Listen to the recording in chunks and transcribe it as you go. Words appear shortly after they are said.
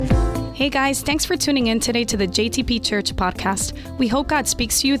Hey guys, thanks for tuning in today to the JTP Church podcast. We hope God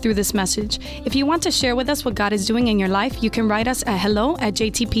speaks to you through this message. If you want to share with us what God is doing in your life, you can write us at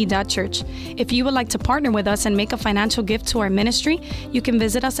hello@jtp.church. If you would like to partner with us and make a financial gift to our ministry, you can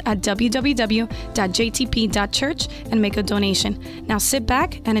visit us at www.jtp.church and make a donation. Now sit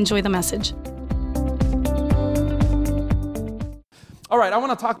back and enjoy the message. All right, I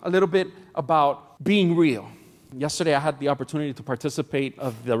want to talk a little bit about being real. Yesterday, I had the opportunity to participate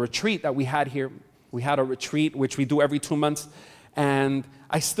of the retreat that we had here. We had a retreat, which we do every 2 months, and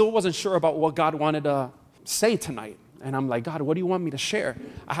I still wasn't sure about what God wanted to say tonight. And I'm like, God, what do you want me to share?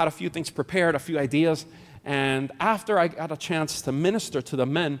 I had a few things prepared, a few ideas, and after I got a chance to minister to the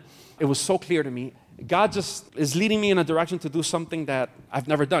men, it was so clear to me. God just is leading me in a direction to do something that I've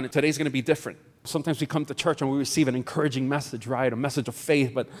never done. Today's going to be different. Sometimes we come to church and we receive an encouraging message, right? A message of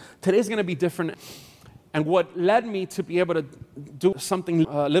faith, but today's going to be different. And what led me to be able to do something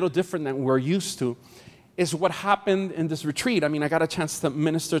a little different than we're used to is what happened in this retreat. I mean, I got a chance to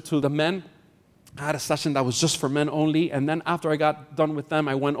minister to the men. I had a session that was just for men only. And then after I got done with them,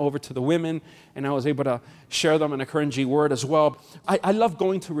 I went over to the women and I was able to share them an encouraging word as well. I love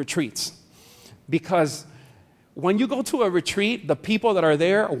going to retreats because when you go to a retreat, the people that are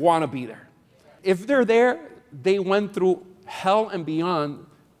there want to be there. If they're there, they went through hell and beyond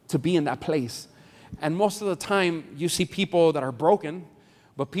to be in that place. And most of the time, you see people that are broken,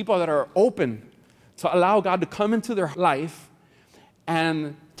 but people that are open to allow God to come into their life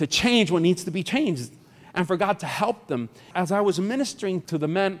and to change what needs to be changed, and for God to help them. As I was ministering to the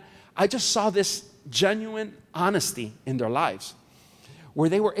men, I just saw this genuine honesty in their lives, where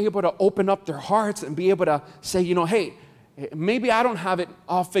they were able to open up their hearts and be able to say, hey, maybe I don't have it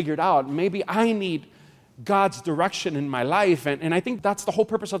all figured out. Maybe I need God's direction in my life. And I think that's the whole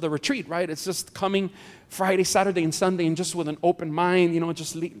purpose of the retreat, right? It's just coming Friday, Saturday, and Sunday and just with an open mind,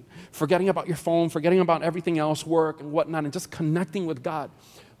 just forgetting about your phone, forgetting about everything else, work and whatnot, and just connecting with God.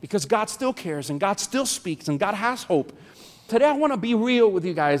 Because God still cares and God still speaks and God has hope. Today I want to be real with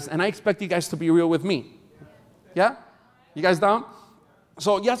you guys, and I expect you guys to be real with me. Yeah? You guys down?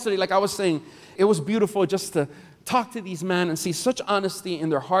 So yesterday, like I was saying, it was beautiful just to talk to these men and see such honesty in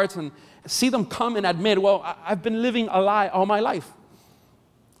their hearts and see them come and admit, well, I've been living a lie all my life.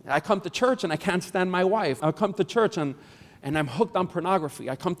 I come to church and I can't stand my wife. I come to church and I'm hooked on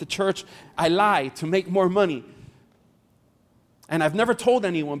pornography. I come to church, I lie to make more money. And I've never told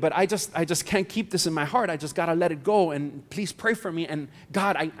anyone, but I just can't keep this in my heart. I just got to let it go, and please pray for me. And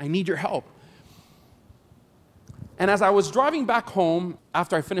God, I need your help. And as I was driving back home,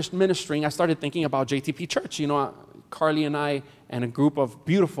 after I finished ministering, I started thinking about JTP Church. Carly and I and a group of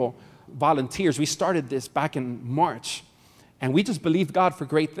beautiful volunteers, we started this back in March. And we just believed God for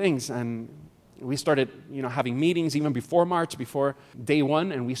great things. And we started, having meetings even before March, before day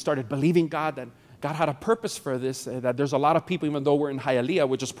one. And we started believing God that God had a purpose for this, that there's a lot of people, even though we're in Hialeah,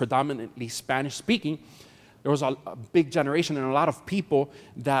 which is predominantly Spanish speaking, there was a big generation and a lot of people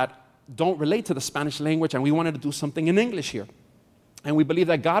that don't relate to the Spanish language, and we wanted to do something in English here. And we believe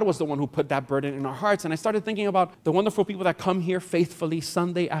that God was the one who put that burden in our hearts. And I started thinking about the wonderful people that come here faithfully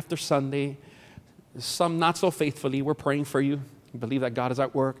Sunday after Sunday, some not so faithfully. We're praying for you. We believe that God is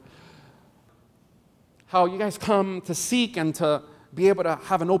at work. How you guys come to seek and to be able to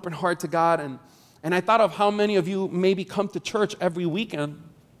have an open heart to God. And I thought of how many of you maybe come to church every weekend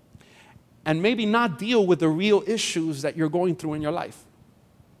and maybe not deal with the real issues that you're going through in your life.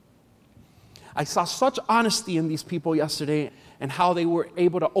 I saw such honesty in these people yesterday and how they were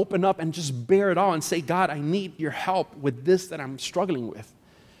able to open up and just bear it all and say, God, I need your help with this that I'm struggling with.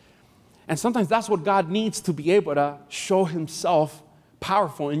 And sometimes that's what God needs to be able to show himself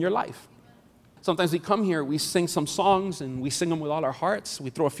powerful in your life. Sometimes we come here, we sing some songs and we sing them with all our hearts. We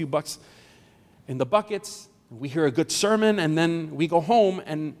throw a few bucks in the buckets, we hear a good sermon, and then we go home.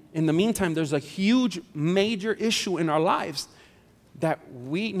 And in the meantime, there's a huge, major issue in our lives that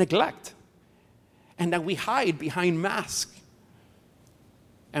we neglect. And that we hide behind masks.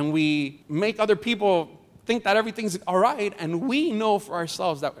 And we make other people think that everything's all right, and we know for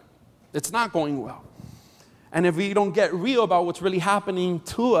ourselves that it's not going well. And if we don't get real about what's really happening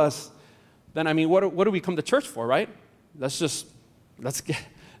to us, then what do we come to church for, right? Let's just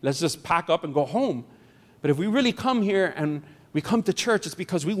pack up and go home. But if we really come here and we come to church, it's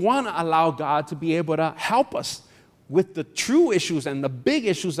because we want to allow God to be able to help us with the true issues and the big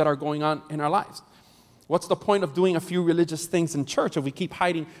issues that are going on in our lives. What's the point of doing a few religious things in church if we keep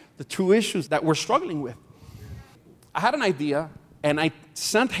hiding the true issues that we're struggling with? I had an idea, and I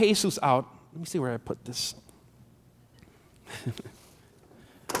sent Jesus out. Let me see where I put this.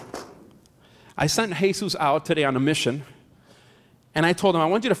 I sent Jesus out today on a mission, And I told him, I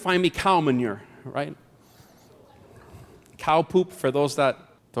want you to find me cow manure, right? Cow poop, for those that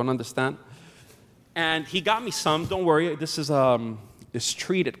don't understand. And he got me some. Don't worry, this is it's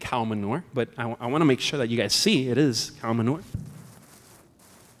treated cow manure, but I want to make sure that you guys see it is cow manure.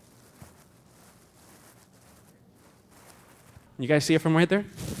 You guys see it from right there?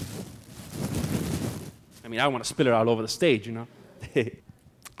 I mean, I don't want to spill it all over the stage, you know.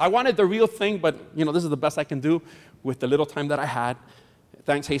 I wanted the real thing, but, you know, this is the best I can do with the little time that I had.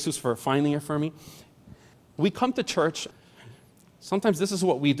 Thanks, Jesus, for finding it for me. We come to church. Sometimes this is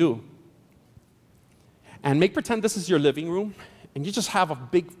what we do. And make pretend this is your living room, and you just have a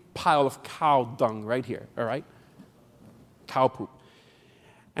big pile of cow dung right here, all right? Cow poop.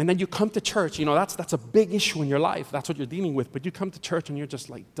 And then you come to church. You know, that's a big issue in your life. That's what you're dealing with. But you come to church, and you're just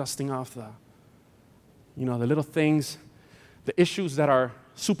like dusting off the little things, the issues that are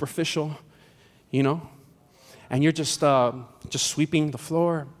superficial, you know, and you're just sweeping the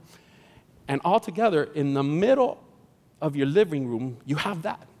floor. And all together, in the middle of your living room, you have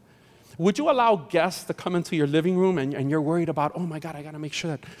that. Would you allow guests to come into your living room and you're worried about, oh my God, I got to make sure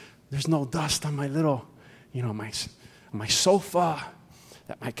that there's no dust on my little, you know, my sofa,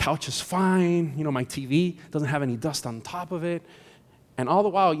 that my couch is fine, you know, my TV doesn't have any dust on top of it. And all the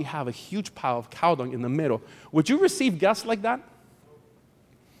while, you have a huge pile of cow dung in the middle. Would you receive guests like that?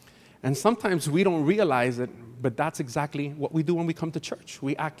 And sometimes we don't realize it, but that's exactly what we do when we come to church.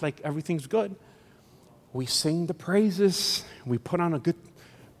 We act like everything's good. We sing the praises. We put on a good,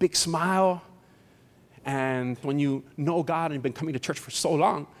 big smile. And when you know God and you've been coming to church for so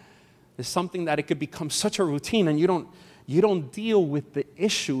long, it's something that it could become such a routine, and you don't deal with the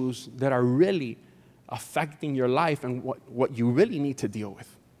issues that are really affecting your life and what you really need to deal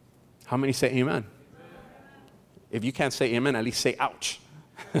with. How many say amen? If you can't say amen, at least say ouch.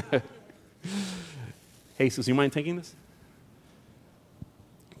 Hey, Jesus, you mind taking this?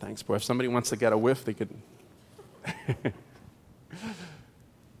 Thanks, boy. If somebody wants to get a whiff, they could.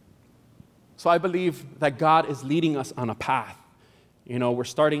 So I believe that God is leading us on a path. You know, we're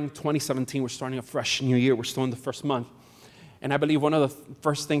starting 2017. We're starting a fresh new year. We're still in the first month. And I believe one of the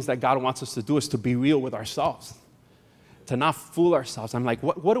first things that God wants us to do is to be real with ourselves, to not fool ourselves. I'm like,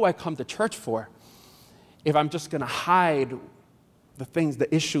 what do I come to church for if I'm just going to hide the things,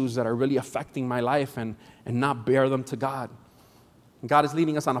 the issues that are really affecting my life and not bear them to God? And God is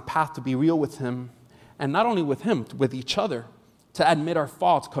leading us on a path to be real with Him, and not only with Him, with each other, to admit our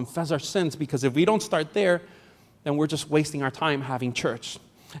faults, confess our sins, because if we don't start there, then we're just wasting our time having church.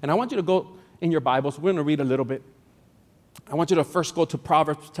 And I want you to go in your Bibles. We're going to read a little bit. I want you to first go to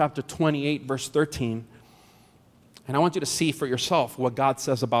Proverbs chapter 28, verse 13. And I want you to see for yourself what God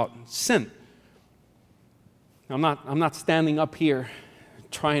says about sin. I'm not standing up here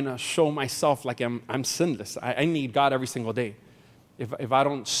trying to show myself like I'm sinless. I need God every single day. If I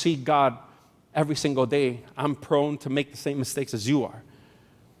don't see God every single day, I'm prone to make the same mistakes as you are.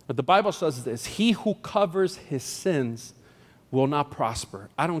 But the Bible says this: he who covers his sins will not prosper.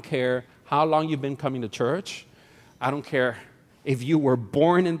 I don't care how long you've been coming to church. I don't care if you were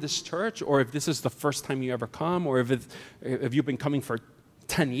born in this church or if this is the first time you ever come or if you've been coming for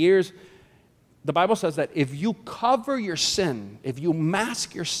 10 years. The Bible says that if you cover your sin, if you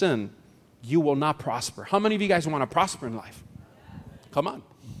mask your sin, you will not prosper. How many of you guys want to prosper in life? Come on.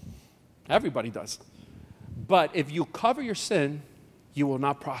 Everybody does. But if you cover your sin, you will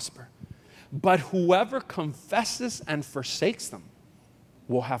not prosper. But whoever confesses and forsakes them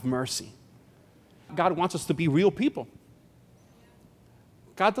will have mercy. God wants us to be real people.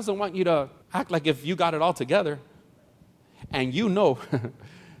 God doesn't want you to act like if you got it all together and you know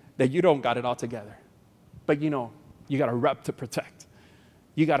that you don't got it all together. But you know, you got a rep to protect.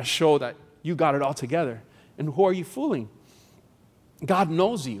 You got to show that you got it all together. And who are you fooling? God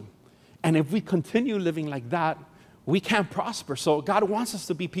knows you. And if we continue living like that, we can't prosper. So God wants us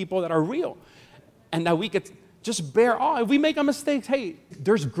to be people that are real and that we could just bear all. If we make a mistake, hey,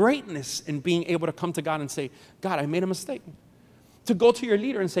 there's greatness in being able to come to God and say, God, I made a mistake. To go to your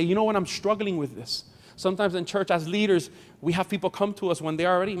leader and say, you know what, I'm struggling with this. Sometimes in church as leaders, we have people come to us when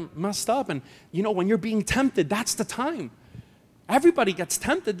they're already messed up. And you know, when you're being tempted, that's the time. Everybody gets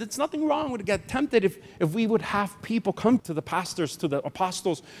tempted. There's nothing wrong with getting tempted if we would have people come to the pastors, to the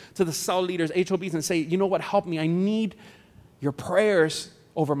apostles, to the cell leaders, HOBs, and say, you know what, help me. I need your prayers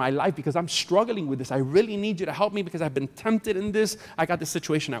over my life because I'm struggling with this. I really need you to help me because I've been tempted in this. I got this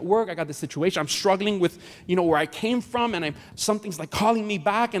situation at work. I got this situation. I'm struggling with, you know, where I came from, and something's like calling me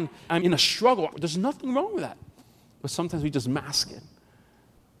back, and I'm in a struggle. There's nothing wrong with that. But sometimes we just mask it.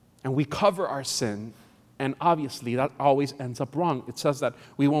 And we cover our sin, and obviously that always ends up wrong. It says that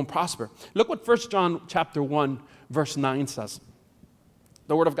we won't prosper. Look what 1 John chapter 1, verse 9 says.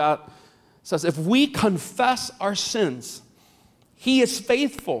 The Word of God says, if we confess our sins, He is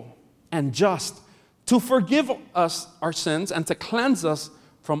faithful and just to forgive us our sins and to cleanse us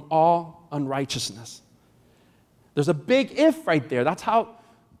from all unrighteousness. There's a big if right there. That's how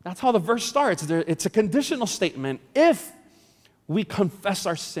the verse starts. It's a conditional statement. If we confess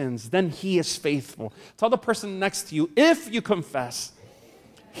our sins, then He is faithful. Tell the person next to you, if you confess,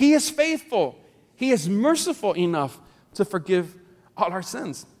 He is faithful. He is merciful enough to forgive all our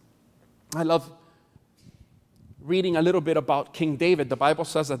sins. I love reading a little bit about King David. The Bible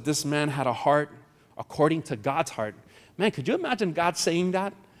says that this man had a heart according to God's heart. Man, could you imagine God saying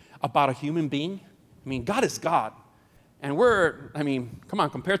that about a human being? I mean, God is God. And come on,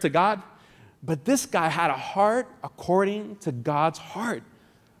 compared to God. But this guy had a heart according to God's heart.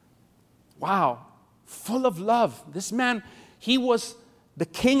 Wow, full of love. This man, he was the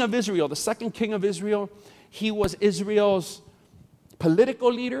king of Israel, the second king of Israel. He was Israel's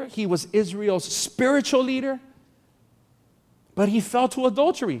political leader. He was Israel's spiritual leader. But he fell to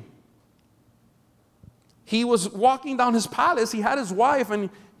adultery. He was walking down his palace. He had his wife, and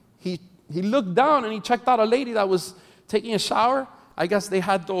he looked down, and he checked out a lady that was taking a shower. I guess they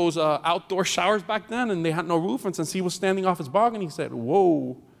had those outdoor showers back then, and they had no roof. And since he was standing off his balcony, he said,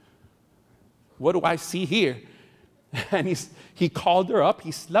 whoa, what do I see here? And he called her up.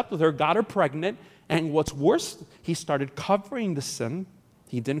 He slept with her, got her pregnant. And what's worse, he started covering the sin.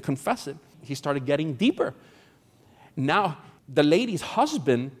 He didn't confess it. He started getting deeper. Now, the lady's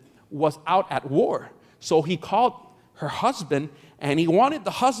husband was out at war. So he called her husband, and he wanted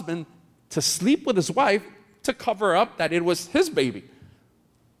the husband to sleep with his wife to cover up that it was his baby.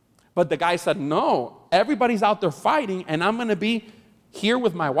 But the guy said, no, everybody's out there fighting, and I'm going to be here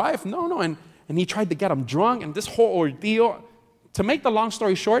with my wife. No. And he tried to get him drunk, and this whole ordeal. To make the long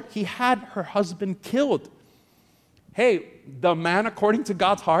story short, he had her husband killed. Hey, the man according to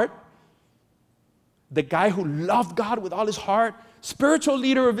God's heart, the guy who loved God with all his heart, spiritual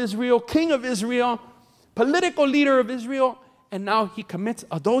leader of Israel, king of Israel, political leader of Israel, and now he commits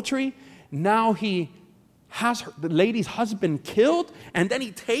adultery. Now he has the lady's husband killed, and then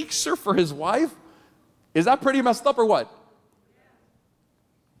he takes her for his wife. Is that pretty messed up or what?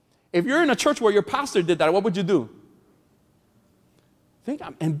 If you're in a church where your pastor did that, what would you do?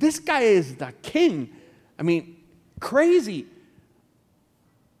 And this guy is the king. I mean, crazy.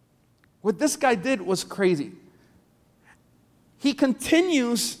 What this guy did was crazy. He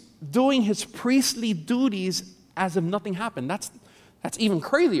continues doing his priestly duties as if nothing happened. That's even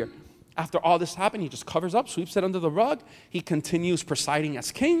crazier. After all this happened, he just covers up, sweeps it under the rug. He continues presiding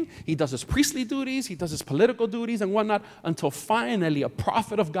as king. He does his priestly duties. He does his political duties and whatnot until finally a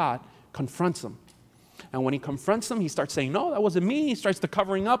prophet of God confronts him. And when he confronts him, he starts saying, no, that wasn't me. He starts to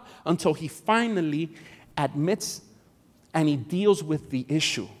covering up until he finally admits and he deals with the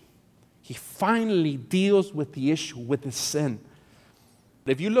issue. He finally deals with the issue, with his sin.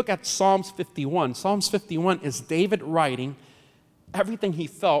 If you look at Psalms 51 is David writing everything he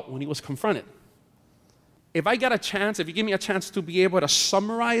felt when he was confronted. If you give me a chance to be able to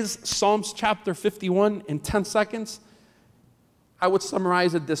summarize Psalms chapter 51 in 10 seconds, I would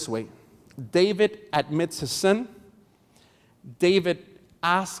summarize it this way. David admits his sin. David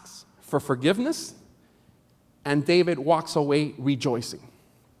asks for forgiveness. And David walks away rejoicing.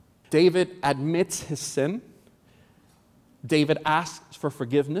 David admits his sin. David asks for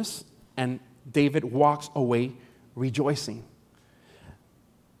forgiveness. And David walks away rejoicing.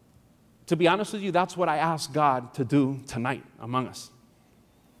 To be honest with you, that's what I ask God to do tonight among us.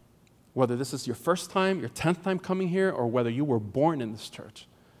 Whether this is your first time, your 10th time coming here, or whether you were born in this church.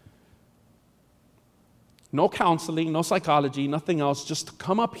 No counseling, no psychology, nothing else. Just to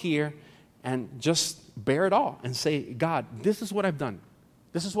come up here and just bear it all and say, God, this is what I've done.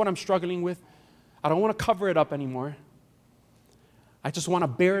 This is what I'm struggling with. I don't want to cover it up anymore. I just want to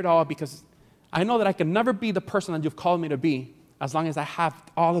bear it all because I know that I can never be the person that you've called me to be as long as I have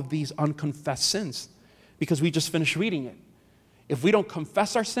all of these unconfessed sins, because we just finished reading it. If we don't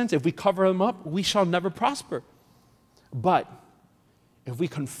confess our sins, if we cover them up, we shall never prosper. But if we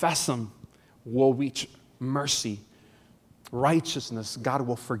confess them, we'll reach mercy, righteousness. God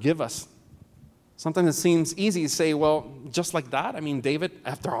will forgive us. Sometimes it seems easy to say, well, just like that. I mean, David,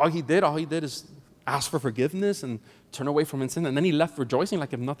 after all he did is ask for forgiveness and turn away from sin, and then he left rejoicing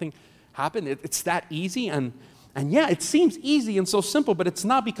like if nothing happened. It's that easy, and yeah, it seems easy and so simple, but it's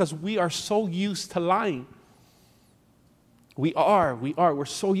not, because we are so used to lying. We're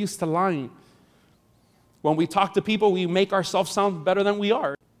so used to lying. When we talk to people, we make ourselves sound better than we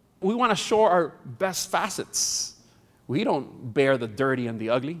are. We want to show our best facets. We don't bear the dirty and the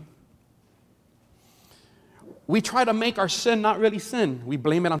ugly. We try to make our sin not really sin. We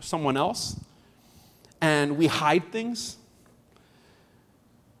blame it on someone else, and we hide things.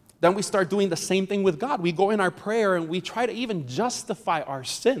 Then we start doing the same thing with God. We go in our prayer and we try to even justify our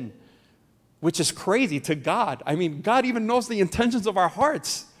sin, which is crazy to God. I mean, God even knows the intentions of our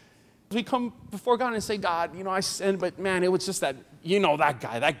hearts. We come before God and say, God, I sinned, but man, it was just that,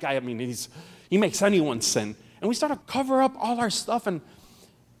 that guy, I mean, he makes anyone sin. And we start to cover up all our stuff, and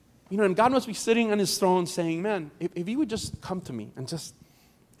God must be sitting on his throne saying, man, if you would just come to me and just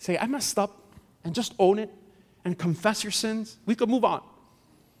say, I messed up, and just own it and confess your sins, we could move on.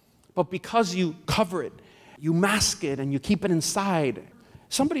 But because you cover it, you mask it, and you keep it inside,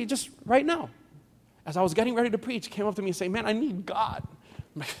 somebody just right now, as I was getting ready to preach, came up to me and said, man, I need God.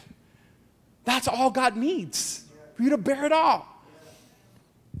 That's all God needs, for you to bear it all.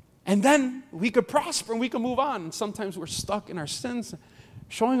 And then we could prosper and we could move on. And sometimes we're stuck in our sins,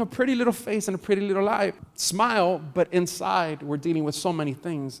 showing a pretty little face and a pretty little life. Smile, but inside we're dealing with so many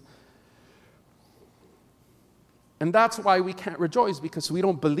things. And that's why we can't rejoice, because we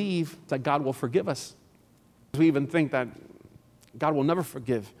don't believe that God will forgive us. We even think that God will never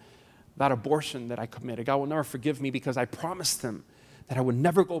forgive that abortion that I committed. God will never forgive me because I promised him that I would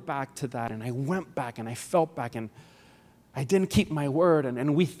never go back to that. And I went back and I felt back and I didn't keep my word.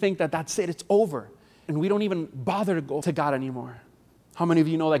 And we think that that's it, it's over. And we don't even bother to go to God anymore. How many of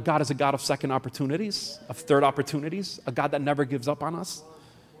you know that God is a God of second opportunities, of third opportunities, a God that never gives up on us?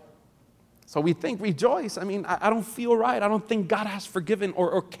 So we think, rejoice. I mean, I don't feel right. I don't think God has forgiven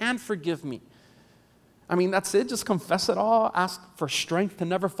or can forgive me. I mean, that's it. Just confess it all. Ask for strength to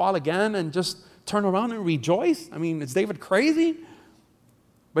never fall again and just turn around and rejoice. I mean, is David crazy?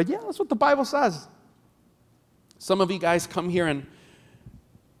 But yeah, that's what the Bible says. Some of you guys come here and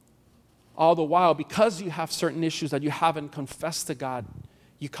all the while, because you have certain issues that you haven't confessed to God,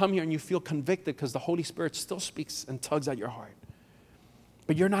 you come here and you feel convicted because the Holy Spirit still speaks and tugs at your heart.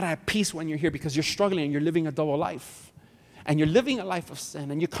 But you're not at peace when you're here because you're struggling and you're living a double life. And you're living a life of sin.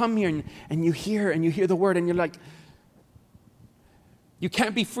 And you come here and you hear the word and you're like, you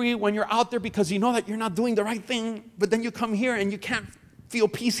can't be free when you're out there because you know that you're not doing the right thing. But then you come here and you can't feel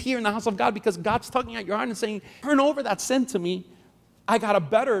peace here in the house of God because God's tugging at your heart and saying, turn over that sin to me. I got a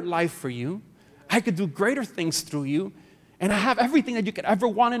better life for you. I could do greater things through you. And I have everything that you could ever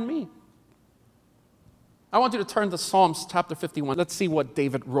want in me. I want you to turn to Psalms chapter 51. Let's see what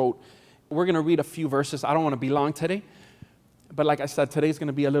David wrote. We're going to read a few verses. I don't want to be long today. But like I said, today's going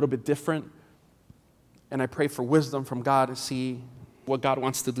to be a little bit different. And I pray for wisdom from God to see what God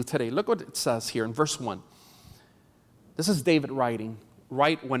wants to do today. Look what it says here in verse 1. This is David writing,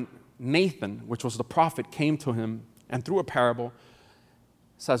 right when Nathan, which was the prophet, came to him and through a parable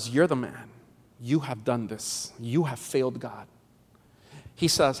says, you're the man. You have done this. You have failed God. He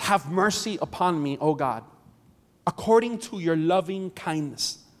says, have mercy upon me, O God, according to your loving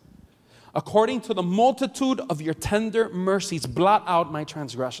kindness. According to the multitude of your tender mercies, blot out my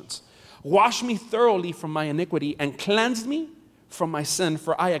transgressions. Wash me thoroughly from my iniquity and cleanse me from my sin,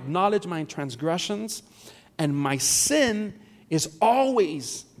 for I acknowledge my transgressions, and my sin is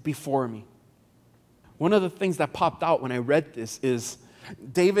always before me. One of the things that popped out when I read this is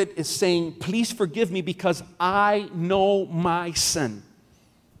David is saying, please forgive me because I know my sin.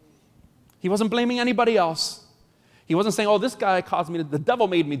 He wasn't blaming anybody else. He wasn't saying, oh, this guy caused me, the devil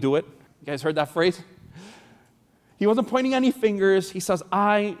made me do it. You guys heard that phrase? He wasn't pointing any fingers. He says,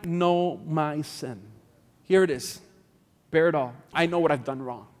 I know my sin. Here it is. Bear it all. I know what I've done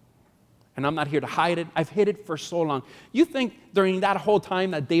wrong. And I'm not here to hide it. I've hid it for so long. You think during that whole time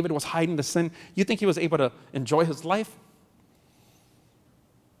that David was hiding the sin, you think he was able to enjoy his life?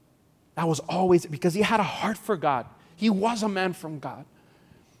 That was always because he had a heart for God. He was a man from God.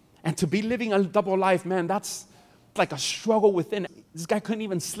 And to be living a double life, man, that's like a struggle within. This guy couldn't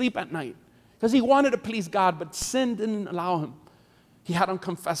even sleep at night because he wanted to please God, but sin didn't allow him. He had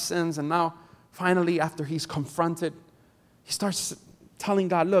unconfessed sins, and now finally, after he's confronted, he starts telling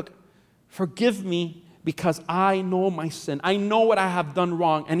God, look, forgive me because I know my sin. I know what I have done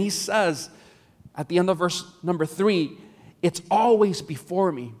wrong. And he says at the end of verse number 3, it's always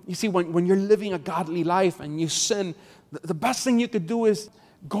before me. You see, when you're living a godly life and you sin, the best thing you could do is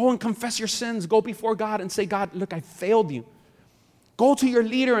go and confess your sins. Go before God and say, God, look, I failed you. Go to your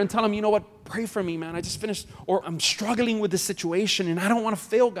leader and tell him, you know what, pray for me, man. I just finished, or I'm struggling with this situation and I don't want to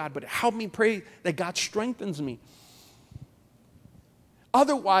fail God, but help me pray that God strengthens me.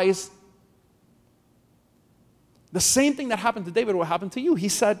 Otherwise, the same thing that happened to David will happen to you. He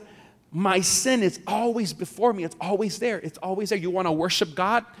said, my sin is always before me. It's always there. It's always there. You want to worship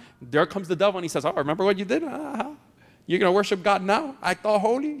God? There comes the devil and he says, oh, remember what you did? You're going to worship God now? Act all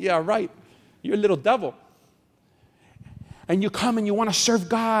holy? Yeah, right. You're a little devil. And you come and you want to serve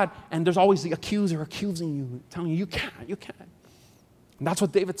God, and there's always the accuser accusing you, telling you, you can't. And that's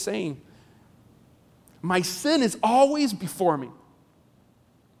what David's saying. My sin is always before me.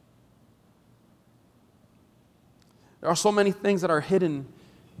 There are so many things that are hidden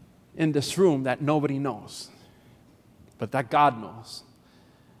in this room that nobody knows, but that God knows.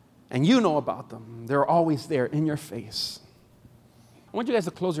 And you know about them. They're always there in your face. I want you guys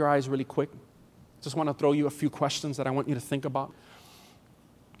to close your eyes really quick. Just want to throw you a few questions that I want you to think about.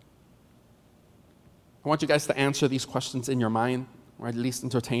 I want you guys to answer these questions in your mind, or at least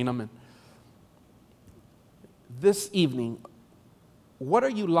entertain them. And this evening, what are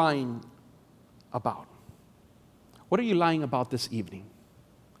you lying about? What are you lying about this evening?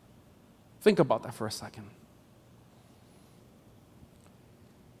 Think about that for a second.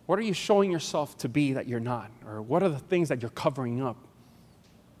 What are you showing yourself to be that you're not? Or what are the things that you're covering up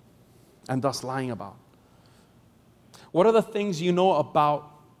and thus lying about? What are the things you know about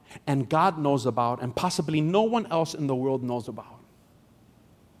and God knows about and possibly no one else in the world knows about?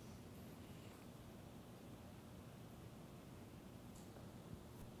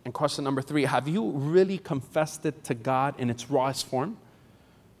 And question number 3, have you really confessed it to God in its rawest form?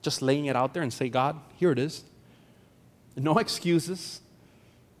 Just laying it out there and say, God, here it is. No excuses,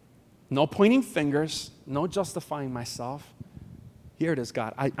 no pointing fingers, no justifying myself. Here it is,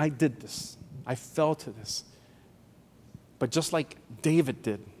 God. I did this. I fell to this. But just like David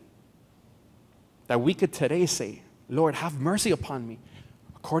did, that we could today say, Lord, have mercy upon me,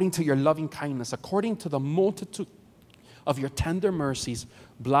 according to your loving kindness, according to the multitude of your tender mercies,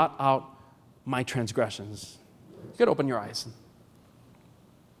 blot out my transgressions. You could open your eyes.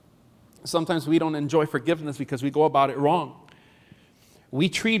 Sometimes we don't enjoy forgiveness because we go about it wrong. We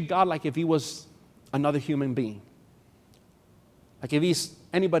treat God like if he was another human being, like if he's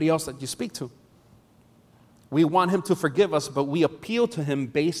anybody else that you speak to. We want him to forgive us, but we appeal to him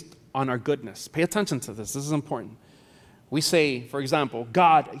based on our goodness. Pay attention to this. This is important. We say, for example,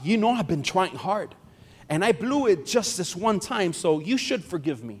 God, you know I've been trying hard, and I blew it just this one time, so you should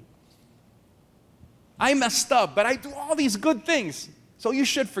forgive me. I messed up, but I do all these good things, so you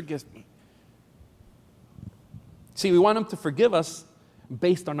should forgive me. See, we want him to forgive us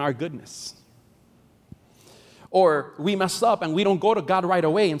based on our goodness. Or we mess up and we don't go to God right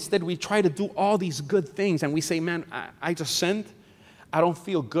away. Instead, we try to do all these good things and we say, man, I just sinned. I don't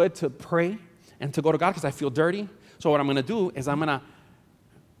feel good to pray and to go to God because I feel dirty. So what I'm going to do is I'm going to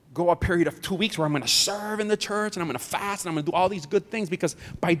go a period of 2 weeks where I'm going to serve in the church and I'm going to fast and I'm going to do all these good things, because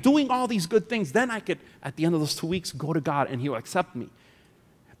by doing all these good things, then I could, at the end of those 2 weeks, go to God and he'll accept me.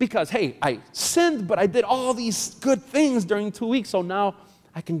 Because, hey, I sinned, but I did all these good things during 2 weeks, so now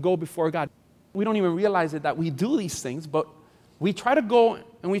I can go before God. We don't even realize it that we do these things, but we try to go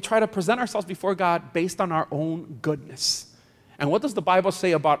and we try to present ourselves before God based on our own goodness. And what does the Bible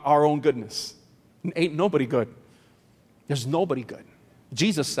say about our own goodness? Ain't nobody good. There's nobody good.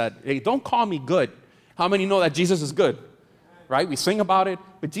 Jesus said, hey, don't call me good. How many know that Jesus is good? Right? We sing about it,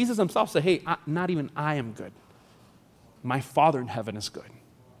 but Jesus himself said, hey, not even I am good. My Father in heaven is good.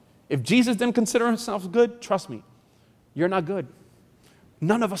 If Jesus didn't consider himself good, trust me, you're not good.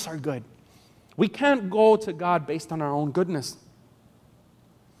 None of us are good. We can't go to God based on our own goodness.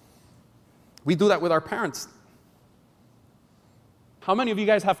 We do that with our parents. How many of you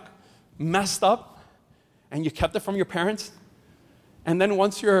guys have messed up and you kept it from your parents? And then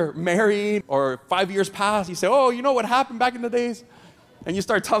once you're married or 5 years pass, you say, oh, you know what happened back in the days? And you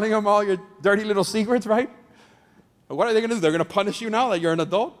start telling them all your dirty little secrets, right? But what are they going to do? They're going to punish you now that you're an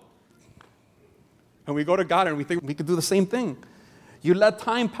adult? And we go to God and we think we could do the same thing. You let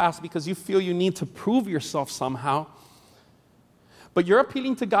time pass because you feel you need to prove yourself somehow. But you're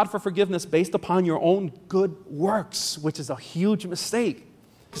appealing to God for forgiveness based upon your own good works, which is a huge mistake.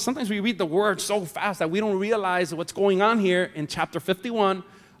 Sometimes we read the word so fast that we don't realize what's going on here in chapter 51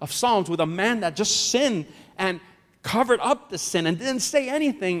 of Psalms with a man that just sinned and covered up the sin and didn't say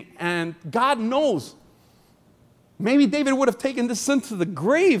anything, and God knows. Maybe David would have taken this sin to the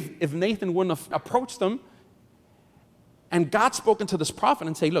grave if Nathan wouldn't have approached him. And God spoken to this prophet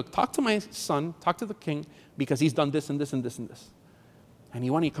and say, look, talk to my son, talk to the king, because he's done this and this and this and this. And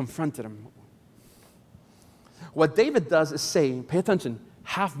he confronted him. What David does is say, pay attention,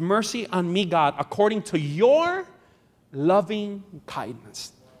 have mercy on me, God, according to your loving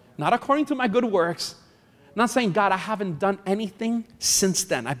kindness. Not according to my good works. Not saying, God, I haven't done anything since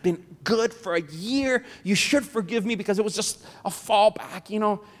then. I've been good for a year. You should forgive me because it was just a fallback, you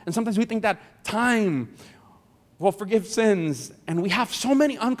know. And sometimes we think that time will forgive sins. And we have so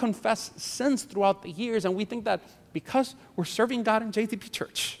many unconfessed sins throughout the years. And we think that because we're serving God in JTP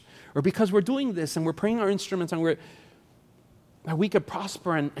Church, or because we're doing this and we're praying our instruments and that we could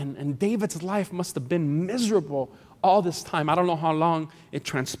prosper. And David's life must have been miserable all this time. I don't know how long it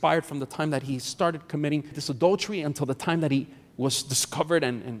transpired from the time that he started committing this adultery until the time that he was discovered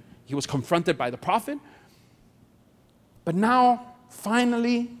and he was confronted by the prophet. But now,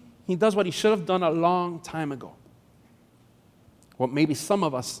 finally, he does what he should have done a long time ago. What maybe some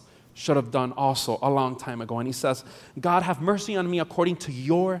of us should have done also a long time ago. And he says, God, have mercy on me according to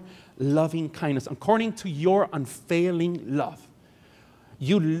your loving kindness, according to your unfailing love.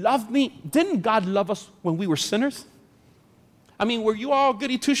 You loved me. Didn't God love us when we were sinners? I mean, were you all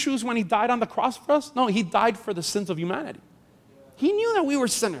goody two-shoes when he died on the cross for us? No, he died for the sins of humanity. He knew that we were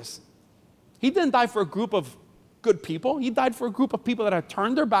sinners. He didn't die for a group of good people. He died for a group of people that had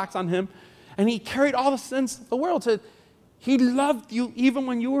turned their backs on him, and he carried all the sins of the world. So he loved you even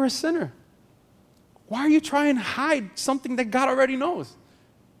when you were a sinner. Why are you trying to hide something that God already knows?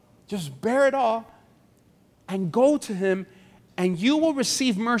 Just bear it all and go to him, and you will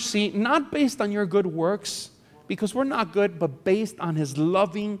receive mercy, not based on your good works, because we're not good, but based on his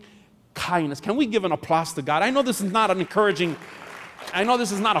loving kindness. Can we give an applause to God? I know this is not an encouraging, I know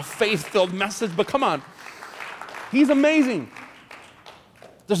this is not a faith-filled message, but come on. He's amazing.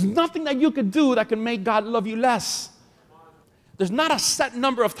 There's nothing that you could do that can make God love you less. There's not a set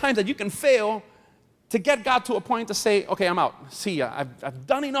number of times that you can fail to get God to a point to say, okay, I'm out. See ya. I've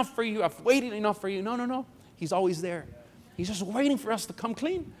done enough for you. I've waited enough for you. No. He's always there. He's just waiting for us to come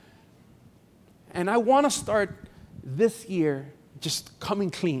clean. And I want to start this year just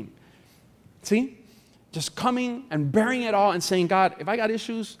coming clean. See? Just coming and bearing it all and saying, God, if I got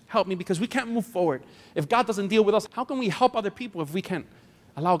issues, help me, because we can't move forward. If God doesn't deal with us, how can we help other people if we can't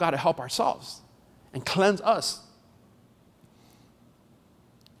allow God to help ourselves and cleanse us?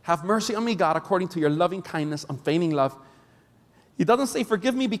 Have mercy on me, God, according to your loving kindness, unfailing love. He doesn't say,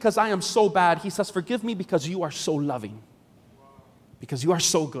 forgive me because I am so bad. He says, forgive me because you are so loving, because you are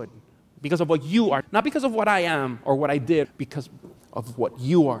so good, because of what you are, not because of what I am or what I did, because of what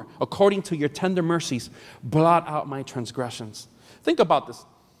you are. According to your tender mercies, blot out my transgressions. Think about this.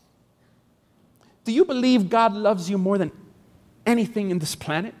 Do you believe God loves you more than anything in this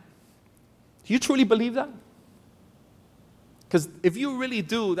planet? Do you truly believe that? Because if you really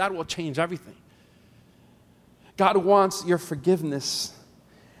do, that will change everything. God wants your forgiveness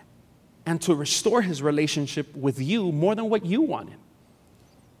and to restore his relationship with you more than what you wanted.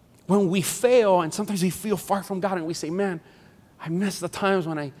 When we fail, and sometimes we feel far from God, and we say, man, I miss the times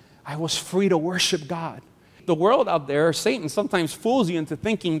when I was free to worship God. The world out there, Satan sometimes fools you into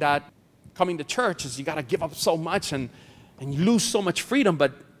thinking that coming to church is you got to give up so much and you lose so much freedom,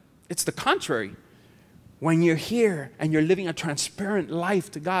 but it's the contrary. When you're here and you're living a transparent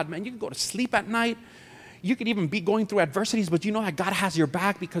life to God, man, you can go to sleep at night. You could even be going through adversities, but you know that God has your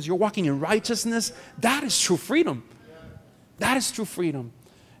back because you're walking in righteousness. That is true freedom. That is true freedom.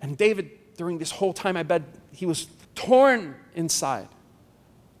 And David, during this whole time, I bet he was torn inside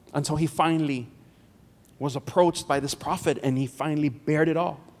until he finally was approached by this prophet and he finally bared it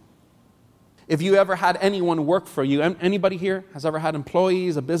all. If you ever had anyone work for you, anybody here has ever had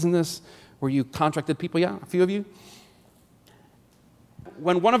employees, a business where you contracted people? Yeah, a few of you.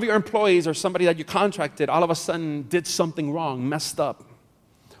 When one of your employees or somebody that you contracted all of a sudden did something wrong, messed up,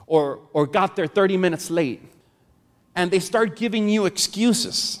 or got there 30 minutes late, and they start giving you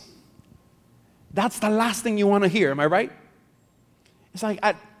excuses, that's the last thing you want to hear, am I right? It's like,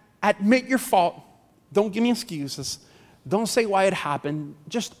 admit your fault. Don't give me excuses. Don't say why it happened.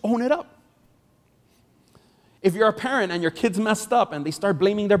 Just own it up. If you're a parent and your kids messed up and they start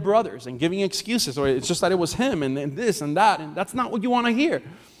blaming their brothers and giving excuses, or it's just that it was him and this and that, and that's not what you want to hear.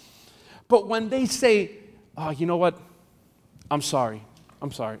 But when they say, oh, you know what? I'm sorry.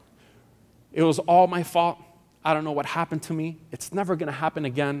 It was all my fault. I don't know what happened to me. It's never going to happen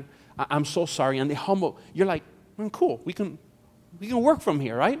again. I'm so sorry. And they humble. You're like, cool. We can work from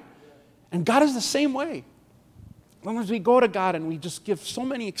here, right? And God is the same way. Sometimes we go to God and we just give so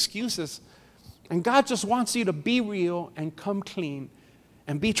many excuses. And God just wants you to be real and come clean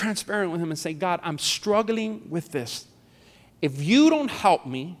and be transparent with him and say, God, I'm struggling with this. If you don't help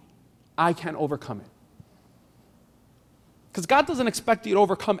me, I can't overcome it. Because God doesn't expect you to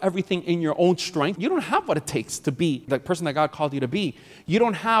overcome everything in your own strength. You don't have what it takes to be the person that God called you to be. You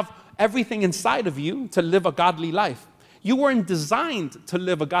don't have everything inside of you to live a godly life. You weren't designed to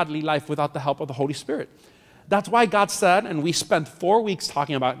live a godly life without the help of the Holy Spirit. That's why God said, and we spent 4 weeks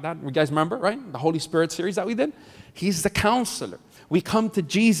talking about that. You guys remember, right? The Holy Spirit series that we did? He's the counselor. We come to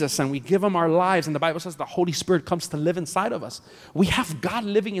Jesus and we give him our lives. And the Bible says the Holy Spirit comes to live inside of us. We have God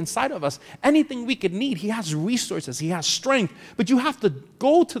living inside of us. Anything we could need, he has resources. He has strength. But you have to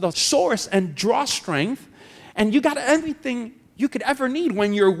go to the source and draw strength. And you got everything you could ever need.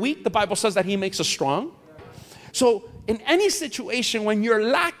 When you're weak, the Bible says that he makes us strong. So in any situation, when you're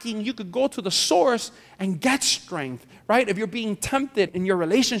lacking, you could go to the source and get strength, right? If you're being tempted in your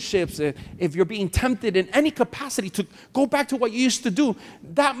relationships, if you're being tempted in any capacity to go back to what you used to do,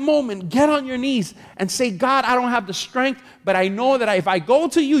 that moment, get on your knees and say, God, I don't have the strength, but I know that if I go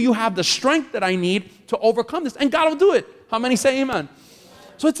to you, you have the strength that I need to overcome this. And God will do it. How many say amen?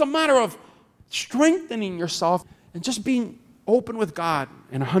 So it's a matter of strengthening yourself and just being open with God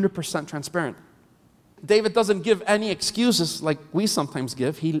and 100% transparent. David doesn't give any excuses like we sometimes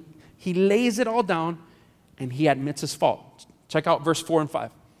give. He lays it all down and he admits his fault. Check out verse 4 and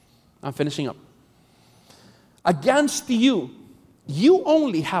 5. I'm finishing up. Against you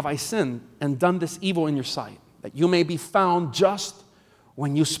only have I sinned and done this evil in your sight, that you may be found just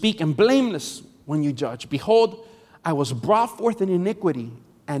when you speak and blameless when you judge. Behold, I was brought forth in iniquity,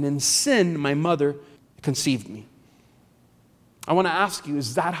 and in sin my mother conceived me. I want to ask you,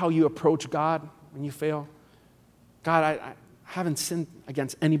 is that how you approach God when you fail? God, I haven't sinned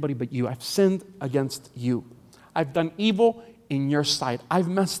against anybody but you. I've sinned against you. I've done evil in your sight. I've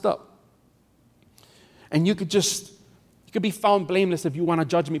messed up. And you could be found blameless if you want to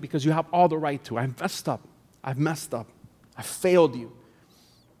judge me because you have all the right to. I've messed up. I failed you.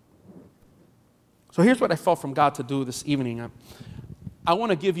 So here's what I felt from God to do this evening. I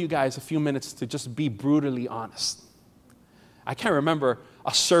want to give you guys a few minutes to just be brutally honest. I can't remember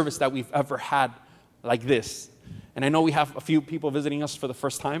a service that we've ever had like this. And I know we have a few people visiting us for the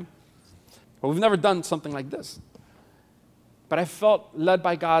first time, but we've never done something like this. But I felt led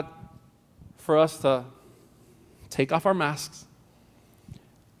by God for us to take off our masks,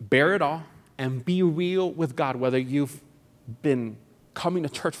 bear it all, and be real with God, whether you've been coming to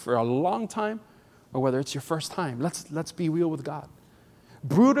church for a long time or whether it's your first time. Let's be real with God.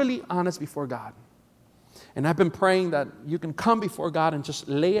 Brutally honest before God. And I've been praying that you can come before God and just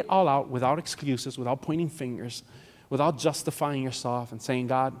lay it all out without excuses, without pointing fingers, without justifying yourself and saying,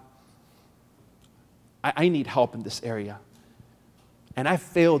 God, I need help in this area. And I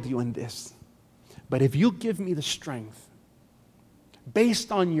failed you in this. But if you give me the strength,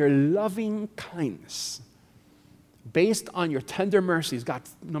 based on your loving kindness, based on your tender mercies, God,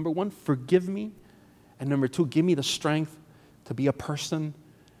 number one, forgive me. And number two, give me the strength to be a person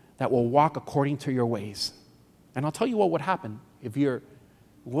that will walk according to your ways. And I'll tell you what would happen if you're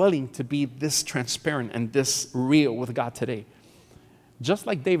willing to be this transparent and this real with God today. Just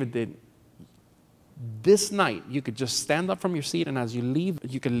like David did, this night you could just stand up from your seat, and as you leave,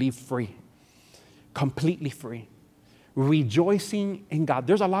 you can leave free, completely free, rejoicing in God.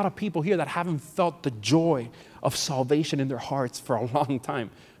 There's a lot of people here that haven't felt the joy of salvation in their hearts for a long time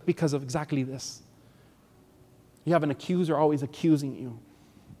because of exactly this. You have an accuser always accusing you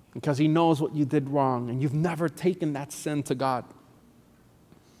because he knows what you did wrong, and you've never taken that sin to God.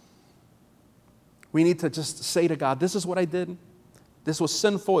 We need to just say to God, this is what I did. This was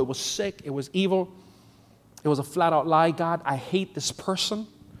sinful. It was sick. It was evil. It was a flat-out lie. God, I hate this person.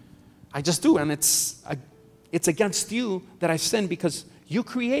 I just do, and it's against you that I sinned because you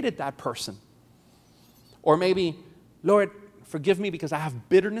created that person. Or maybe, Lord, forgive me because I have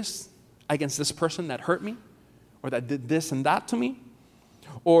bitterness against this person that hurt me or that did this and that to me.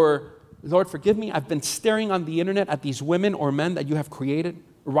 Or, Lord, forgive me, I've been staring on the internet at these women or men that you have created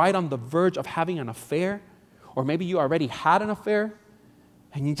right on the verge of having an affair. Or maybe you already had an affair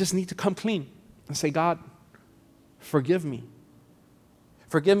and you just need to come clean and say, God, forgive me.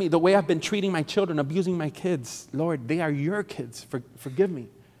 Forgive me the way I've been treating my children, abusing my kids. Lord, they are your kids. Forgive me.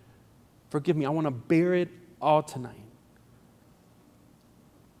 Forgive me. I want to bear it all tonight.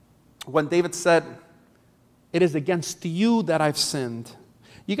 When David said, it is against you that I've sinned.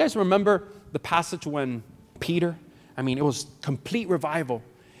 You guys remember the passage when Peter, it was complete revival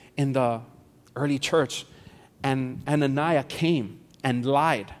in the early church, and Ananias came and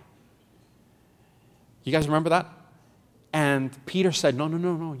lied. You guys remember that? And Peter said,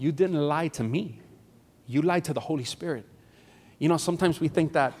 no, you didn't lie to me. You lied to the Holy Spirit. Sometimes we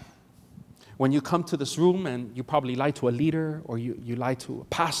think that when you come to this room and you probably lie to a leader or you lie to a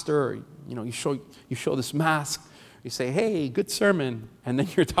pastor, or, you show this mask, you say, hey, good sermon. And then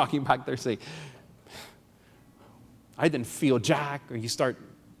you're talking back there, say, I didn't feel jack, or you start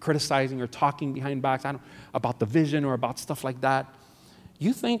criticizing or talking behind backs about the vision or about stuff like that.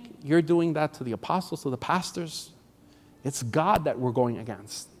 You think you're doing that to the apostles, to the pastors? It's God that we're going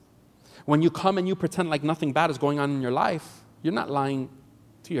against. When you come and you pretend like nothing bad is going on in your life, you're not lying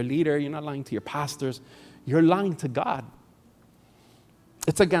to your leader, you're not lying to your pastors, you're lying to God.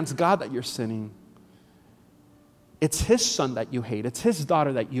 It's against God that you're sinning. It's His son that you hate. It's His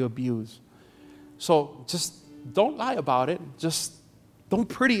daughter that you abuse. So just don't lie about it. Just don't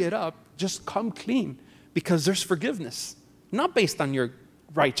pretty it up. Just come clean, because there's forgiveness. Not based on your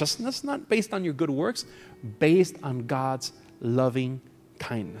righteousness, not based on your good works, based on God's loving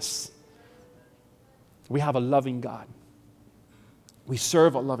kindness. We have a loving God. We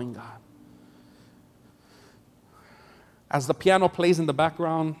serve a loving God. As the piano plays in the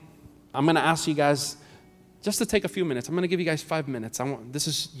background, I'm going to ask you guys just to take a few minutes. I'm going to give you guys 5 minutes. This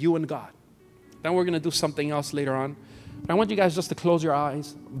is you and God. Then we're going to do something else later on. But I want you guys just to close your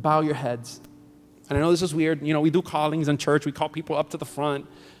eyes, bow your heads. And I know this is weird. You know, we do callings in church. We call people up to the front.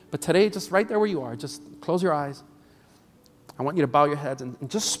 But today, just right there where you are, just close your eyes. I want you to bow your heads and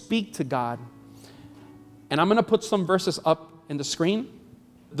just speak to God. And I'm going to put some verses up in the screen.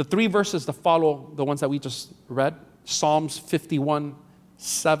 The 3 verses that follow the ones that we just read. Psalms 51,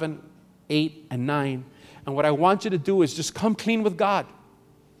 7, 8, and 9. And what I want you to do is just come clean with God.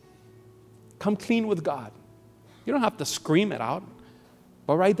 Come clean with God. You don't have to scream it out.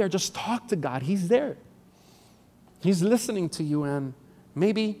 But right there, just talk to God. He's there. He's listening to you. And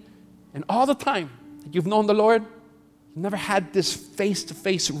maybe in all the time that you've known the Lord, you never had this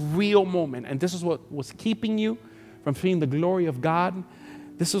face-to-face real moment. And this is what was keeping you from seeing the glory of God.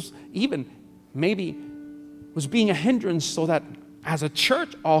 This was even maybe was being a hindrance so that as a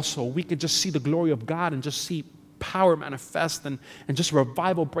church also we could just see the glory of God and just see power manifest and just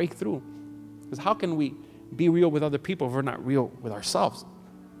revival break through. Because how can we be real with other people if we're not real with ourselves?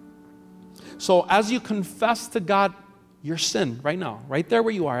 So as you confess to God your sin right now, right there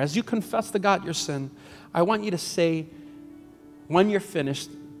where you are, as you confess to God your sin, I want you to say, when you're finished,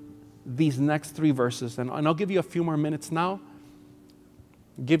 these next 3 verses, and I'll give you a few more minutes now,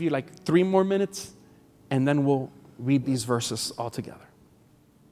 give you like 3 more minutes, and then we'll read these verses all together.